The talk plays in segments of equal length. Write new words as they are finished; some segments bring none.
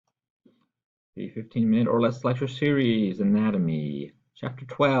The 15-minute or less lecture series, Anatomy, Chapter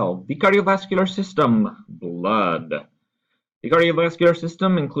 12, the cardiovascular system, blood. The cardiovascular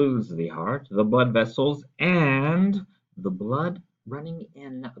system includes the heart, the blood vessels, and the blood running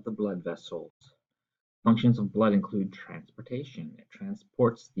in the blood vessels. Functions of blood include transportation. It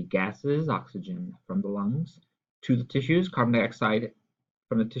transports the gases, oxygen from the lungs to the tissues, carbon dioxide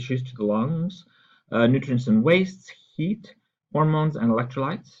from the tissues to the lungs, nutrients and wastes, heat, hormones, and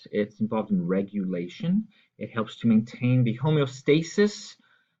electrolytes. It's involved in regulation. It helps to maintain the homeostasis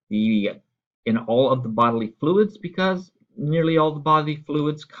in all of the bodily fluids because nearly all the bodily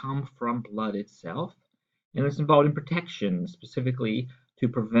fluids come from blood itself. And it's involved in protection, specifically to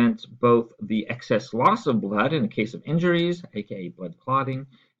prevent both the excess loss of blood in the case of injuries, aka blood clotting,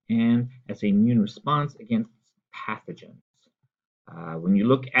 and as an immune response against pathogens. When you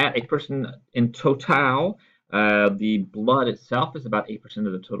look at a person in total, the blood itself is about 8%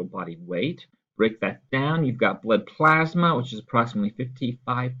 of the total body weight. Break that down, you've got blood plasma, which is approximately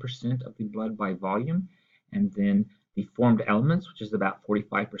 55% of the blood by volume, and then the formed elements, which is about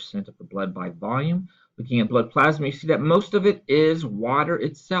 45% of the blood by volume. Looking at blood plasma, you see that most of it is water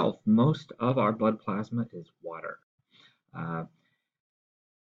itself. Most of our blood plasma is water.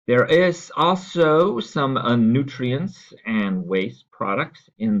 There is also some nutrients and waste products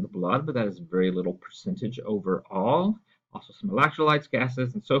in the blood, but that is very little percentage overall. Also some electrolytes,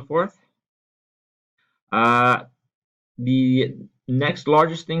 gases, and so forth. The next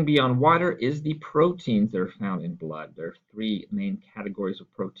largest thing beyond water is the proteins that are found in blood. There are three main categories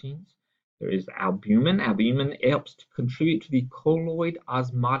of proteins. There is albumin. Albumin helps to contribute to the colloid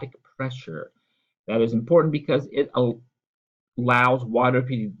osmotic pressure. That is important because it allows water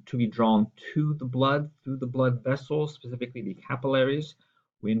to be drawn to the blood through the blood vessels, specifically the capillaries,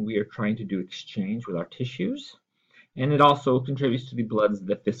 when we are trying to do exchange with our tissues. And it also contributes to the blood's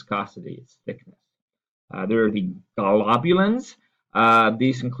viscosity, its thickness. There are the globulins.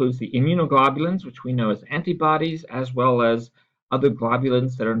 These includes the immunoglobulins, which we know as antibodies, as well as other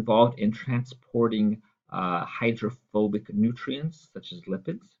globulins that are involved in transporting hydrophobic nutrients, such as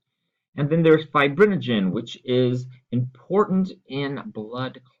lipids. And then there's fibrinogen, which is important in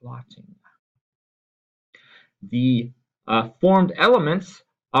blood clotting. The formed elements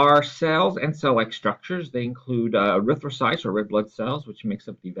are cells and cell-like structures. They include erythrocytes or red blood cells, which makes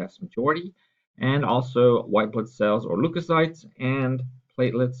up the vast majority, and also white blood cells or leukocytes, and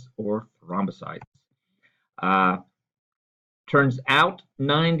platelets or thrombocytes. Turns out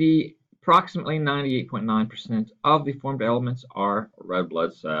approximately 98.9% of the formed elements are red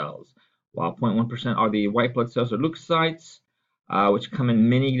blood cells, while 0.1% are the white blood cells or leukocytes, which come in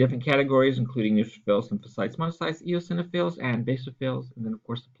many different categories, including neutrophils, lymphocytes, monocytes, eosinophils, and basophils, and then, of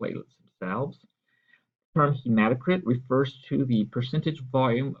course, the platelets themselves. The term hematocrit refers to the percentage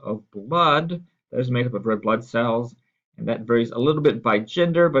volume of blood that is made up of red blood cells, and that varies a little bit by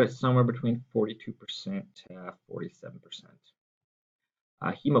gender, but it's somewhere between 42% to 47%.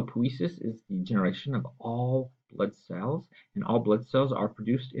 Hemopoiesis is the generation of all blood cells, and all blood cells are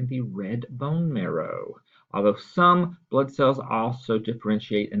produced in the red bone marrow, although some blood cells also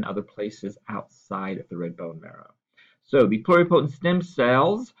differentiate in other places outside of the red bone marrow. So the pluripotent stem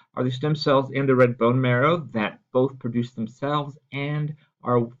cells are the stem cells in the red bone marrow that both produce themselves and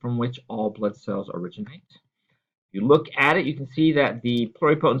are from which all blood cells originate. If you look at it, you can see that the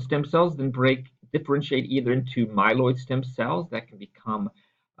pluripotent stem cells then differentiate either into myeloid stem cells that can become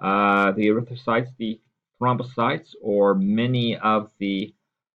the erythrocytes, the thrombocytes, or many of the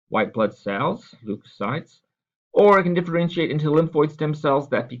white blood cells, leukocytes, or it can differentiate into lymphoid stem cells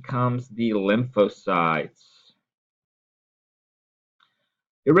that becomes the lymphocytes.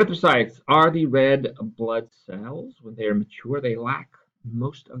 Erythrocytes are the red blood cells. When they are mature, they lack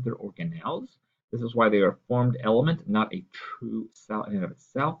most of their organelles. This is why they are a formed element, not a true cell in and of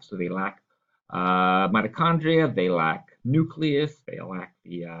itself. So they lack mitochondria, they lack nucleus, they lack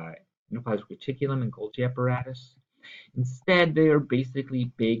the endoplasmic reticulum and Golgi apparatus. Instead, they are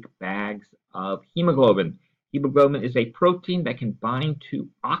basically big bags of hemoglobin. Hemoglobin is a protein that can bind to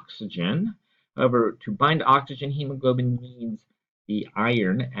oxygen. However, to bind to oxygen, hemoglobin needs the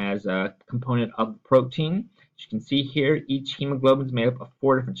iron as a component of the protein. As you can see here, each hemoglobin is made up of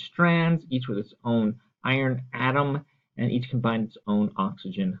 4 different strands, each with its own iron atom, and each can bind its own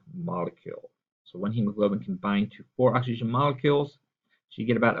oxygen molecule. So one hemoglobin can bind to 4 oxygen molecules, so you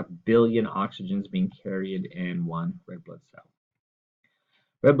get about 1 billion oxygens being carried in one red blood cell.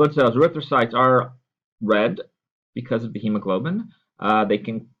 Red blood cells, erythrocytes, are red because of the hemoglobin. They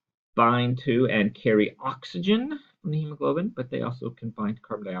can bind to and carry oxygen from the hemoglobin, but they also can bind to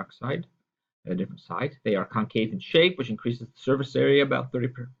carbon dioxide at a different site. They are concave in shape, which increases the surface area about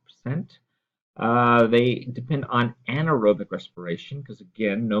 30%. They depend on anaerobic respiration because,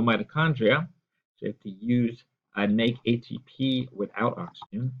 again, no mitochondria. So you have to use make ATP without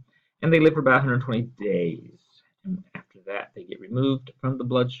oxygen. And they live for about 120 days. And after that, they get removed from the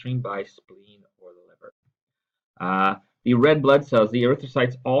bloodstream by spleen or the liver. The red blood cells, the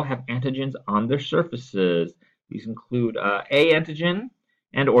erythrocytes, all have antigens on their surfaces. These include A antigen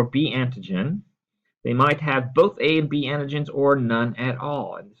and or B antigen. They might have both A and B antigens or none at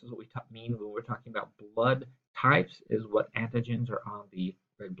all. And this is what we mean when we're talking about blood types, is what antigens are on the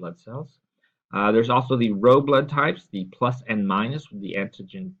red blood cells. There's also the row blood types, the plus and minus with the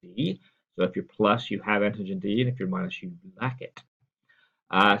antigen D. So if you're plus, you have antigen D, and if you're minus, you lack it.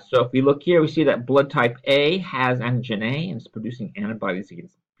 So if we look here, we see that blood type A has antigen A and is producing antibodies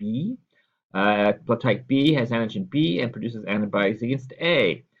against B. Blood type B has antigen B and produces antibodies against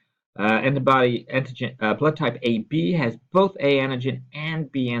A. Blood type AB has both A antigen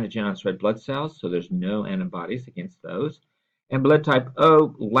and B antigen on its red blood cells, so there's no antibodies against those. And blood type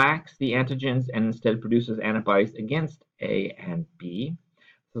O lacks the antigens and instead produces antibodies against A and B.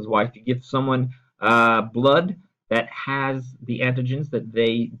 This is why if you give someone blood that has the antigens that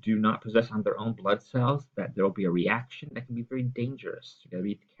they do not possess on their own blood cells, that there will be a reaction that can be very dangerous. You got to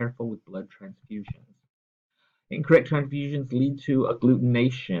be careful with blood transfusions. Incorrect transfusions lead to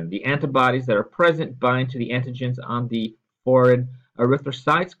agglutination. The antibodies that are present bind to the antigens on the foreign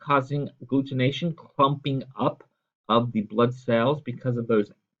erythrocytes, causing agglutination, clumping up of the blood cells because of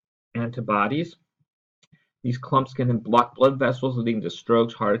those antibodies. These clumps can then block blood vessels, leading to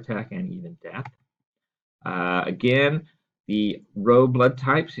strokes, heart attack, and even death. Again, the row blood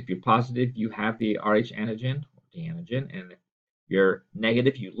types, if you're positive, you have the Rh antigen, or the antigen, and if you're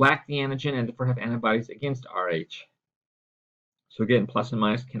negative, you lack the antigen and therefore have antibodies against Rh. So again, plus and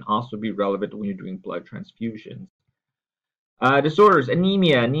minus can also be relevant when you're doing blood transfusions. Disorders,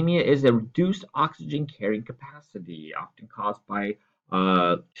 anemia. Anemia is a reduced oxygen carrying capacity, often caused by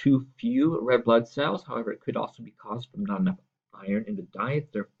too few red blood cells. However, it could also be caused from not enough iron in the diet,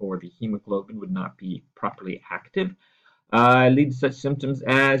 therefore the hemoglobin would not be properly active. Lead to such symptoms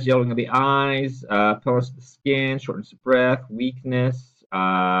as yellowing of the eyes, paleness of the skin, shortness of breath, weakness,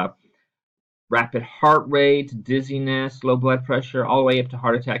 rapid heart rate, dizziness, low blood pressure, all the way up to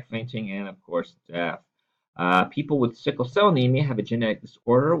heart attack, fainting, and of course death. People with sickle cell anemia have a genetic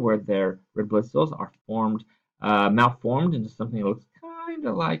disorder where their red blood cells are malformed into something that looks kind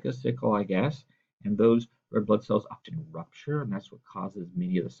of like a sickle, I guess, and those red blood cells often rupture, and that's what causes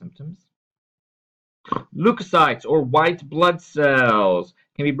many of the symptoms. Leukocytes, or white blood cells,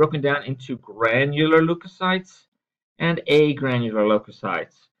 can be broken down into granular leukocytes and agranular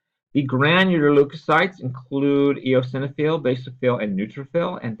leukocytes. The granular leukocytes include eosinophil, basophil, and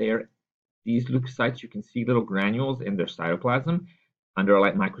neutrophil, and these leukocytes, you can see little granules in their cytoplasm under a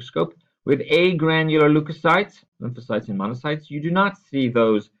light microscope. With agranular leukocytes, lymphocytes, and monocytes, you do not see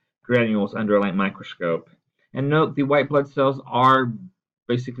those granules under a light microscope. And note, the white blood cells are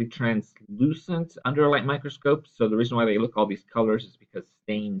basically translucent under a light microscope, so the reason why they look all these colors is because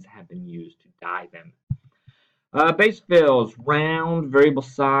stains have been used to dye them. Basophils, round, variable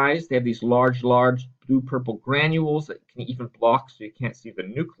size. They have these large blue-purple granules that can even block so you can't see the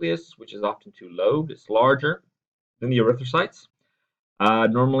nucleus, which is often too low. It's larger than the erythrocytes.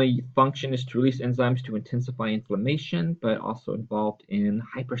 Normally, function is to release enzymes to intensify inflammation, but also involved in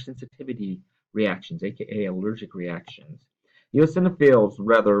hypersensitivity reactions, aka allergic reactions. Eosinophils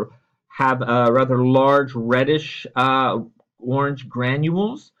have rather large reddish orange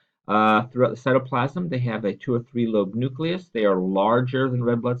granules throughout the cytoplasm. They have a 2 or 3 lobe nucleus. They are larger than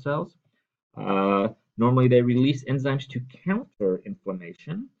red blood cells. Normally, they release enzymes to counter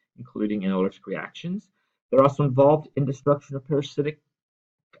inflammation, including in allergic reactions. They're also involved in destruction of parasitic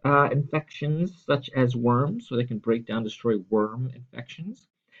infections such as worms, so they can break down, destroy worm infections,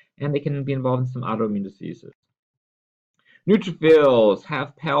 and they can be involved in some autoimmune diseases. Neutrophils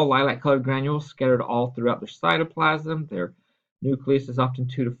have pale lilac-colored granules scattered all throughout their cytoplasm. Their nucleus is often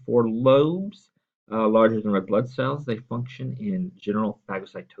 2 to 4 lobes, larger than red blood cells. They function in general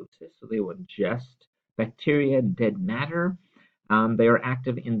phagocytosis, so they will ingest bacteria and dead matter. They are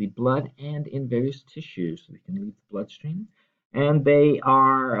active in the blood and in various tissues, so they can leave the bloodstream. And they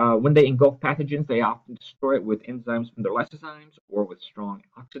are, when they engulf pathogens, they often destroy it with enzymes from their lysozymes, or with strong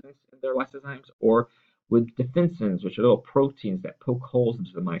oxidants in their lysozymes, or with defensins, which are little proteins that poke holes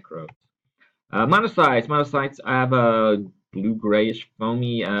into the microbes. Monocytes have a blue-grayish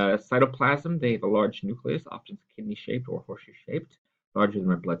foamy cytoplasm. They have a large nucleus, often kidney-shaped or horseshoe-shaped, larger than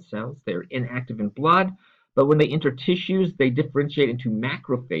red blood cells. They are inactive in blood, but when they enter tissues, they differentiate into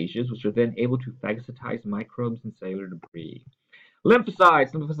macrophages, which are then able to phagocytize microbes and cellular debris.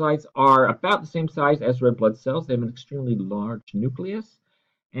 Lymphocytes. Lymphocytes are about the same size as red blood cells. They have an extremely large nucleus,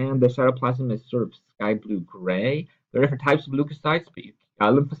 and their cytoplasm is sort of sky blue gray. There are different types of leukocytes,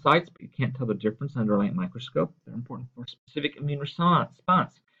 lymphocytes, but you can't tell the difference under a light microscope. They're important for specific immune response.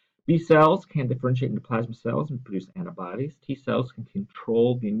 B cells can differentiate into plasma cells and produce antibodies. T cells can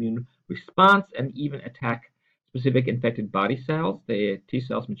control the immune response and even attack specific infected body cells. The T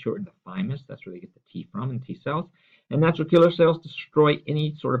cells mature in the thymus. That's where they get the T from in T cells. And natural killer cells destroy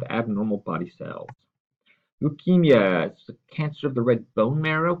any sort of abnormal body cells. Leukemia is a cancer of the red bone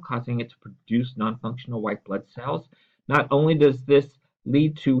marrow, causing it to produce non-functional white blood cells. Not only does this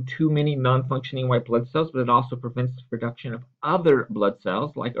lead to too many non-functioning white blood cells, but it also prevents the production of other blood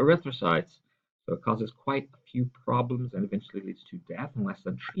cells like erythrocytes. So it causes quite a few problems and eventually leads to death unless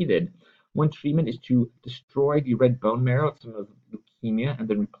untreated. One treatment is to destroy the red bone marrow of some of leukemia and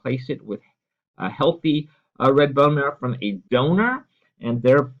then replace it with a healthy red bone marrow from a donor, and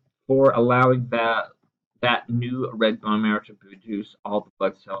therefore allowing that new red bone marrow to produce all the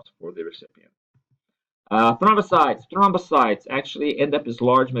blood cells for the recipient. Thrombocytes. Thrombocytes actually end up as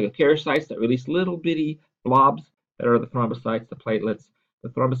large megakaryocytes that release little bitty blobs that are the thrombocytes, the platelets. The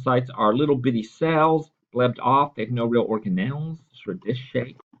thrombocytes are little bitty cells, blebbed off. They have no real organelles, sort of disc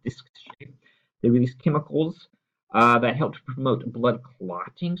shape. They release chemicals that help to promote blood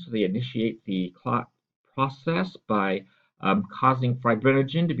clotting. So they initiate the clot process by causing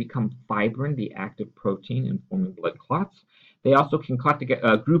fibrinogen to become fibrin, the active protein in forming blood clots. They also can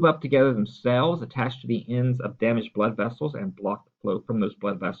group up together themselves, attached to the ends of damaged blood vessels, and block the flow from those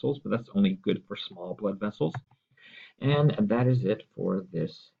blood vessels, but that's only good for small blood vessels. And that is it for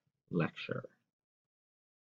this lecture.